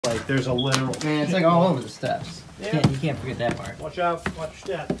Like there's a literal. Man, it's like all over the steps. Yeah. You can't forget that part. Watch out! Watch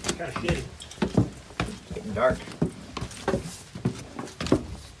your step. It's kind of shitty. It's getting dark.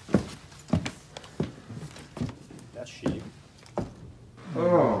 That's shitty.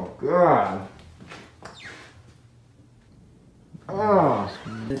 Oh God. Oh.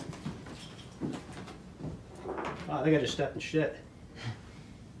 I think I just stepped in shit.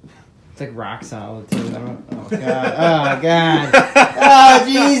 It's like rock solid too. Oh God. Oh God. Oh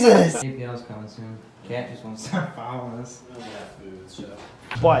Jesus. APL's coming soon. Cat just won't stop following us. We only have food, so.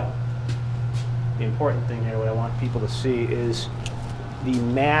 But the important thing here, what I want people to see is the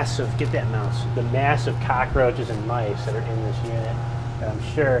massive, get that mouse, the massive cockroaches and mice that are in this unit. And I'm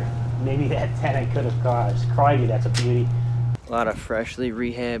sure maybe that tenant could have caused. Crikey, that's a beauty. A lot of freshly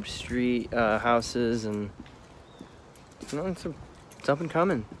rehabbed street houses, and you know, it's up and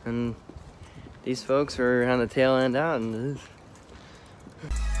coming. And these folks are on the tail end out, and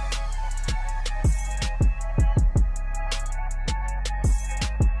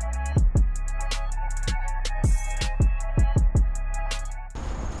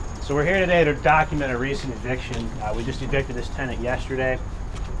So we're here today to document a recent eviction. We just evicted this tenant yesterday.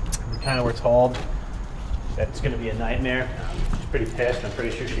 We kind of were told that it's going to be a nightmare. She's pretty pissed. I'm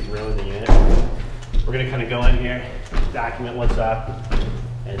pretty sure she ruined the unit. We're going to kind of go in here, document what's up,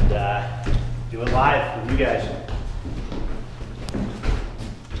 and do it live with you guys.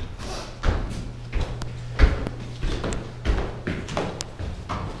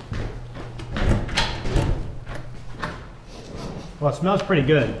 Well, it smells pretty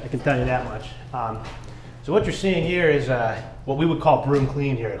good, I can tell you that much. So what you're seeing here is what we would call broom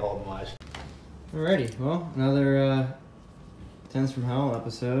clean here at HoltonWise. alrighty, well, another Tenants from Hell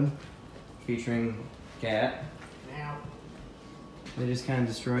episode featuring Cat. They just kind of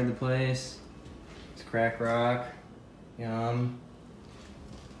destroyed the place. It's crack rock. Yum.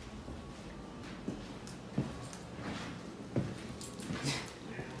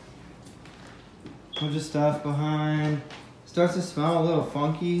 Bunch of stuff behind. Starts to smell a little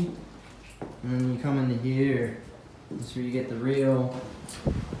funky. And then you come into here. That's where you get the real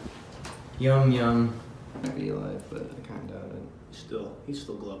yum yum. Might be alive, but I kind of doubt it. He's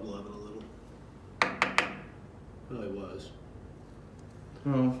still gloving a little. Well, he was.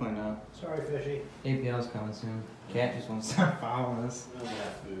 Oh, we'll find out. Sorry, fishy. APL's coming soon. Cat just won't stop following us. We only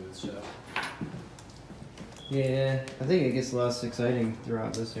have food, so. Yeah, I think it gets less exciting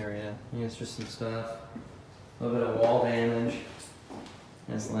throughout this area. Yeah, it's just some stuff. A little bit of wall damage.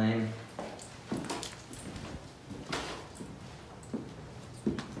 That's lame.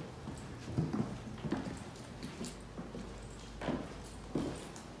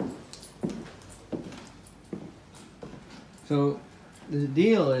 So the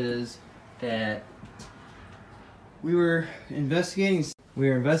deal is that we were investigating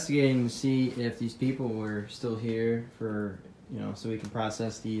to see if these people were still here for, you know, so we can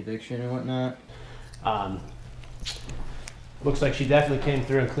process the eviction and whatnot. Looks like she definitely came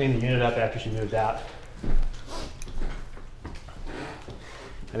through and cleaned the unit up after she moved out.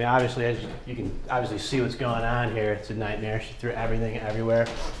 I mean, obviously, as you can obviously see what's going on here, it's a nightmare. She threw everything everywhere,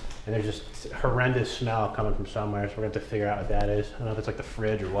 and there's just horrendous smell coming from somewhere, so we're going to have to figure out what that is. I don't know if it's like the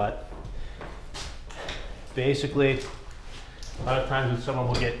fridge or what. Basically, a lot of times when someone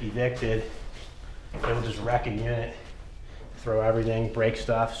will get evicted, they will just wreck a unit, throw everything, break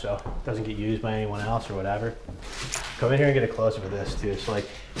stuff so it doesn't get used by anyone else or whatever. Come in here and get a close-up of this too. So like,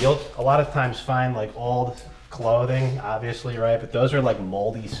 you'll a lot of times find like old clothing, obviously, right? But those are like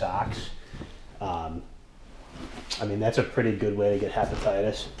moldy socks. I mean, that's a pretty good way to get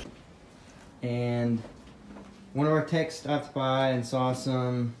hepatitis. And one of our techs stopped by and saw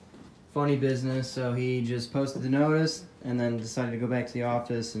some funny business, so he just posted the notice and then decided to go back to the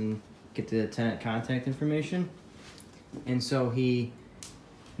office and get the tenant contact information. And so he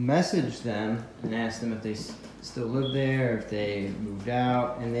messaged them and asked them if they still live there, if they moved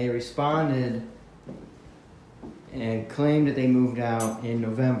out, and they responded and claimed that they moved out in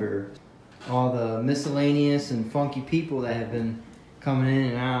November. All the miscellaneous and funky people that have been coming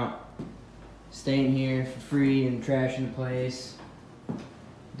in and out, staying here for free and trashing the place,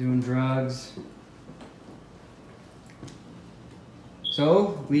 doing drugs.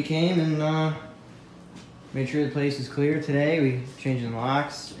 So we came and made sure the place was clear today. We changed the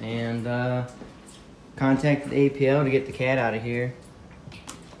locks and contacted APL to get the cat out of here.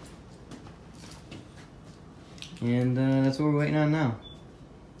 And that's what we're waiting on now.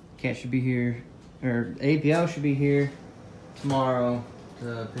 Cat should be here, or APL should be here tomorrow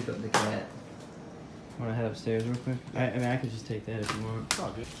to pick up the cat. Want to head upstairs real quick? I mean, I could just take that if you want. It's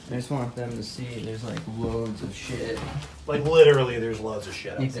all good. I just want them to see there's like loads of shit. Like literally, there's loads of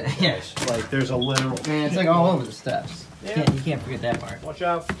shit. Exactly. Yeah. Like there's a literal. Man, it's like all over the steps. Yeah. You can't forget that part. Watch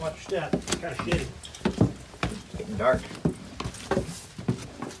out! Watch your step. It's kind of shitty. It's getting dark.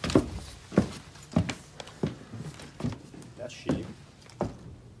 That's shitty.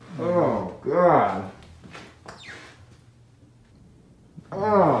 Oh God.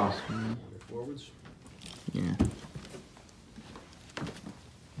 Oh. Forwards. Yeah.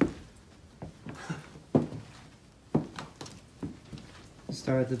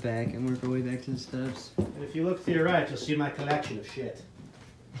 Start at the back and work our way back to the steps. And if you look to your right, you'll see my collection of shit.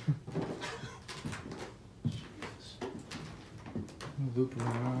 Loop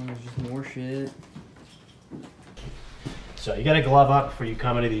around, there's just more shit. So you got to glove up before you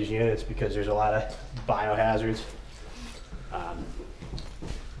come into these units because there's a lot of biohazards.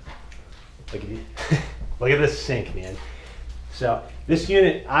 Look at look at this sink, man. So this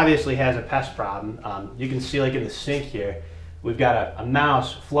unit obviously has a pest problem. You can see like in the sink here, we've got a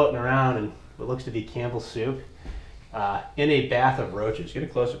mouse floating around in what looks to be Campbell's soup in a bath of roaches. Get a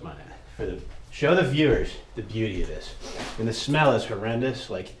close-up on that. Show the viewers the beauty of this. And the smell is horrendous.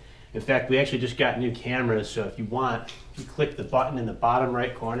 Like, in fact, we actually just got new cameras, so if you want, if you click the button in the bottom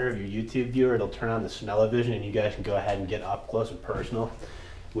right corner of your YouTube viewer, it'll turn on the smell-o-vision, and you guys can go ahead and get up close and personal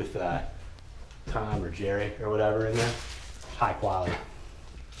with Tom or Jerry or whatever in there. High quality.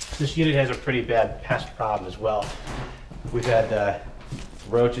 This unit has a pretty bad pest problem as well. We've had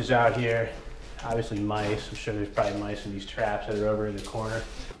roaches out here, obviously mice. I'm sure there's probably mice in these traps that are over in the corner.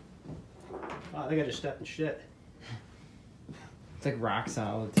 Oh, I think I just stepped in shit. It's like rock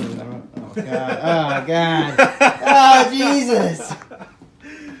solid too. Oh God. Oh God. Oh Jesus.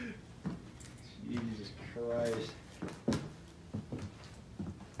 Jesus Christ.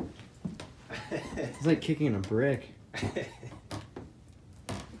 It's like kicking a brick. What's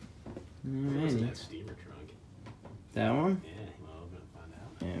in that steamer trunk? That one? Yeah, well, we're gonna find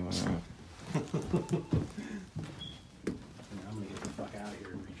out. Yeah, why not? I'm gonna get the fuck out of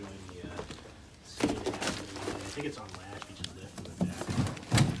here and rejoin the scene. I think it's on last. You just lift from the back.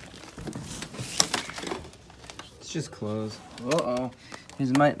 It's just closed. Uh-oh.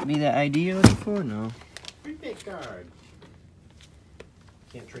 This might be the ID you're looking for? No. Prepaid card.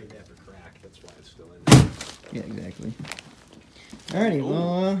 Can't trade that for crack. That's why it's still in there. Yeah, exactly. Alrighty,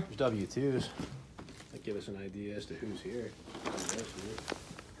 well, there's W-2s. That give us an idea as to who's here.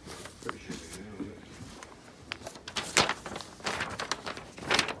 Pretty sure they know.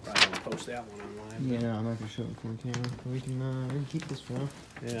 Probably gonna post that one online. yeah, no, I'm not gonna show it on camera. We can keep this for now.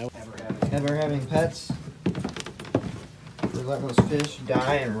 Yeah. Ever having pets? We're letting those fish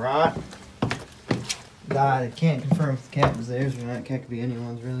die and rot. God, I can't confirm if the cat was theirs or not. Cat could be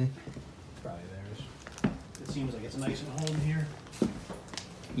anyone's, really. Probably theirs. It seems like it's nice and home here.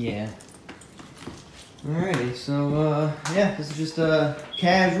 Yeah. Alrighty, so, yeah, this is just a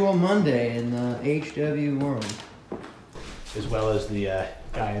casual Monday in the HW world. As well as the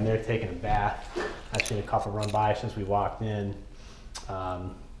guy in there taking a bath. I've seen a couple run by since we walked in.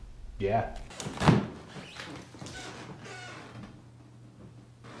 Yeah.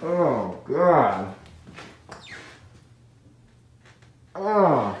 Oh, God.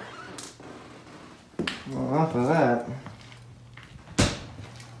 Oh. Well, enough of that.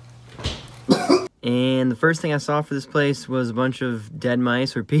 And the first thing I saw for this place was a bunch of dead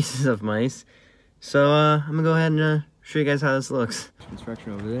mice or pieces of mice. So I'm gonna go ahead and show you guys how this looks.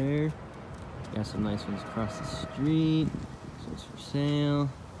 Construction over there. Got some nice ones across the street. So it's for sale.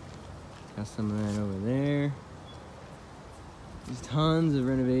 Got some of that over there. There's tons of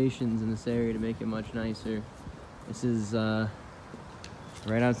renovations in this area to make it much nicer. This is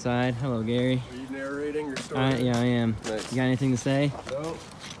right outside. Hello, Gary. Are you narrating your story? Yeah, I am. Nice. You got anything to say? No.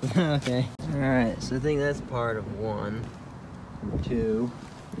 Okay. Alright, so I think that's part of one. Two.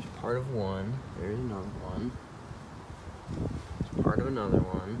 There's part of one. There's another one. There's part of another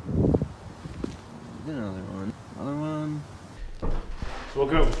one. There's another one. Another one. So we'll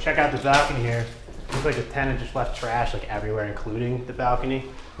go check out the balcony here. Looks like the tenant just left trash like everywhere, including the balcony.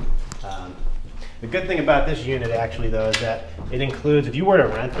 The good thing about this unit actually though is that it includes, if you were to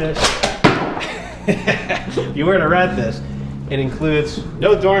rent this, it includes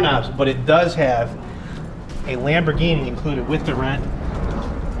no doorknobs, but it does have a Lamborghini included with the rent.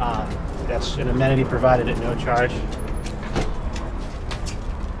 That's an amenity provided at no charge.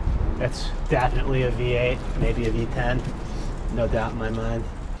 That's definitely a V8, maybe a V10, no doubt in my mind.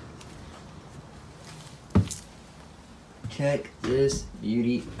 Check this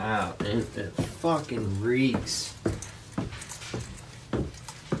beauty out, man. It fucking reeks.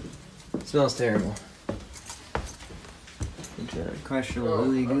 It smells terrible. Questionable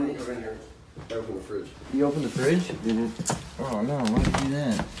Louis Gooey. Come in here. I opened the fridge. You opened the fridge? Oh no, why'd you do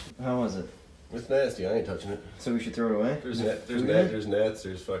that? How was it? It's nasty. I ain't touching it. So we should throw it away? There's Food in it? there's nets,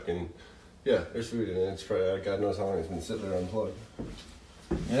 there's fucking, yeah, there's food in it. It's probably, God knows how long it's been sitting there unplugged.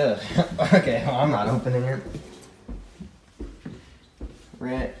 Yeah. Okay, well, I'm not opening it.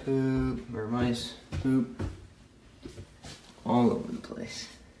 Rat poop or mice poop all over the place.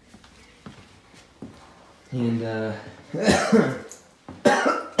 And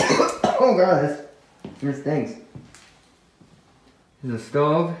oh god, this stinks. There's a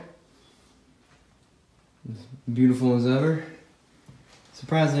stove. It's beautiful as ever.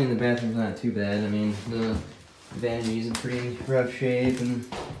 Surprisingly, the bathroom's not too bad. I mean, the vanity's in pretty rough shape and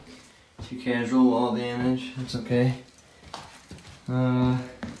too casual wall damage. That's okay.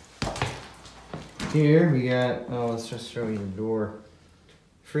 Here we got, oh, let's just show you the door.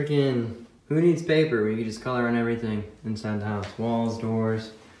 Freaking, who needs paper? We can just color on everything inside the house. Walls,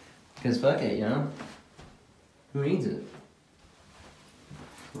 doors. Because fuck it, you know? Who needs it?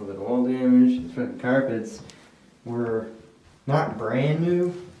 A little bit of wall damage. The front carpets were not brand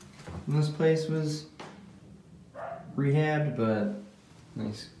new when this place was rehabbed, but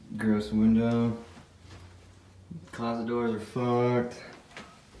nice gross window. Closet doors are fucked.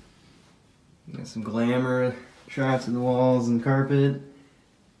 Got some glamour shots of the walls and carpet.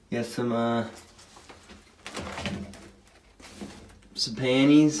 Got some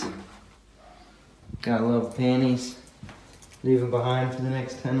panties. Gotta love panties. Leave them behind for the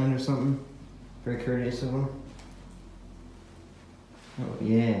next tenant or something. Very courteous of them. Oh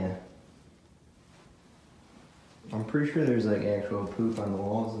yeah. I'm pretty sure there's like actual poop on the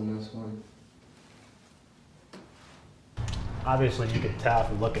walls in this one. Obviously, you can tell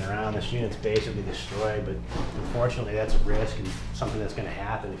from looking around, this unit's basically destroyed, but unfortunately, that's a risk and something that's going to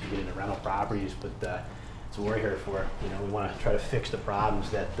happen if you get into rental properties. But that's what we're here for. You know, we want to try to fix the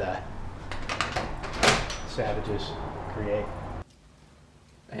problems that savages create.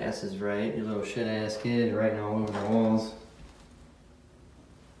 Ass is right, you little shit ass kid, writing all over the walls.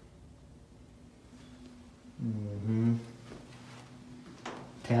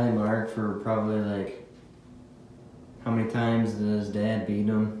 Tally mark for probably like, how many times does dad beat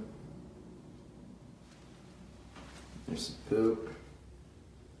him? There's some poop.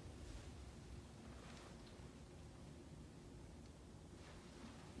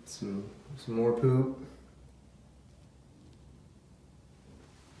 Some more poop.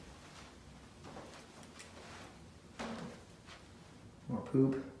 More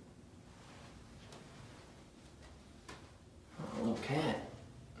poop. Oh, little cat.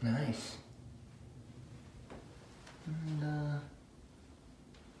 Nice. And,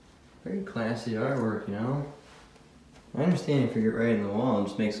 very classy artwork, you know? I understand if you're writing the wall and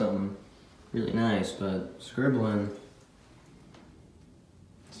just make something really nice, but scribbling,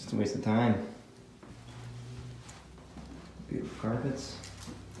 it's just a waste of time. Beautiful carpets.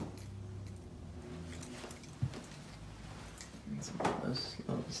 And some of this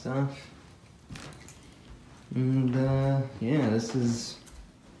lovely stuff. And, yeah, this is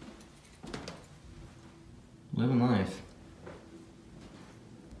living life.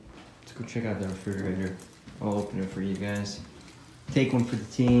 Let's go check out the refrigerator. I'll open it for you guys. Take one for the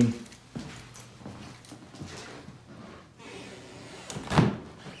team.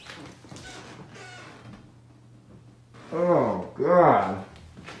 Oh, God.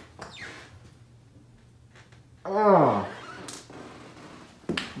 Oh.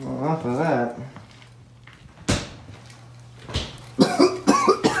 Well, enough of that.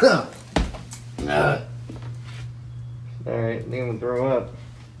 Alright, I think I'm gonna throw up.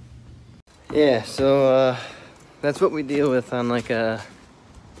 Yeah, so that's what we deal with on like a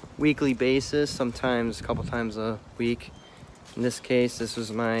weekly basis, sometimes a couple times a week. In this case, this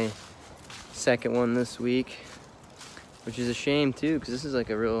was my second one this week, which is a shame too, because this is like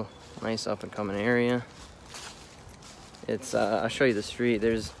a real nice up and coming area. It's, I'll show you the street.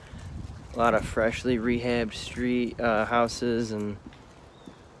 There's a lot of freshly rehabbed street houses, and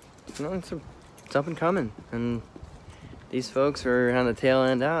you know, it's up and coming. And these folks are on the tail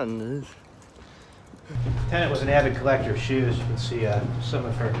end out, and Tenant was an avid collector of shoes. You can see some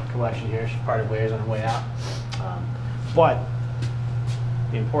of her collection here. She parted ways on her way out. But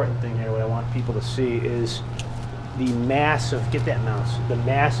the important thing here, what I want people to see, is the massive, get that mouse, the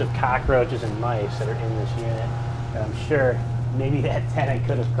massive cockroaches and mice that are in this unit. And I'm sure maybe that tenant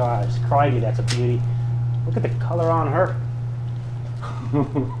could have caused. Crikey, that's a beauty. Look at the color on her.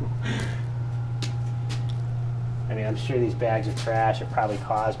 I mean, I'm sure these bags of trash are probably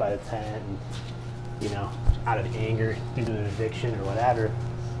caused by the tenant, and, you know, out of anger due to an eviction or whatever.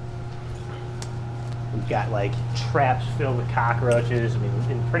 We've got like traps filled with cockroaches. I mean,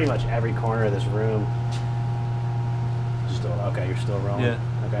 in pretty much every corner of this room. Still okay? You're still rolling. Yeah.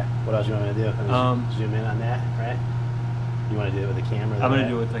 Okay. What else you want me to do? Zoom in on that, right? You want to do it with the camera? I'm gonna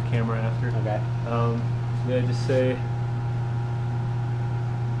do it with the camera after. Okay. Yeah, just say.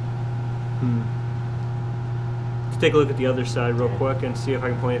 Let's take a look at the other side real quick and see if I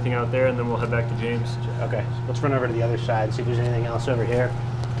can point anything out there, and then we'll head back to James. Okay. So let's run over to the other side and see if there's anything else over here.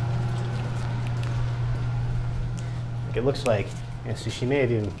 It looks like, see, she may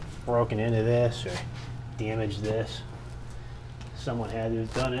have even broken into this or damaged this. Someone had to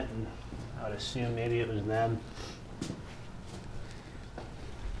have done it, and I would assume maybe it was them.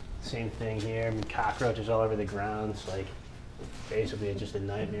 Same thing here. I mean, cockroaches all over the grounds. Like, basically, it's just a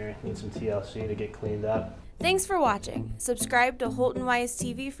nightmare. Need some TLC to get cleaned up. Thanks for watching. Subscribe to HoltonWise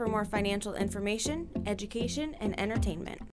TV for more financial information, education, and entertainment.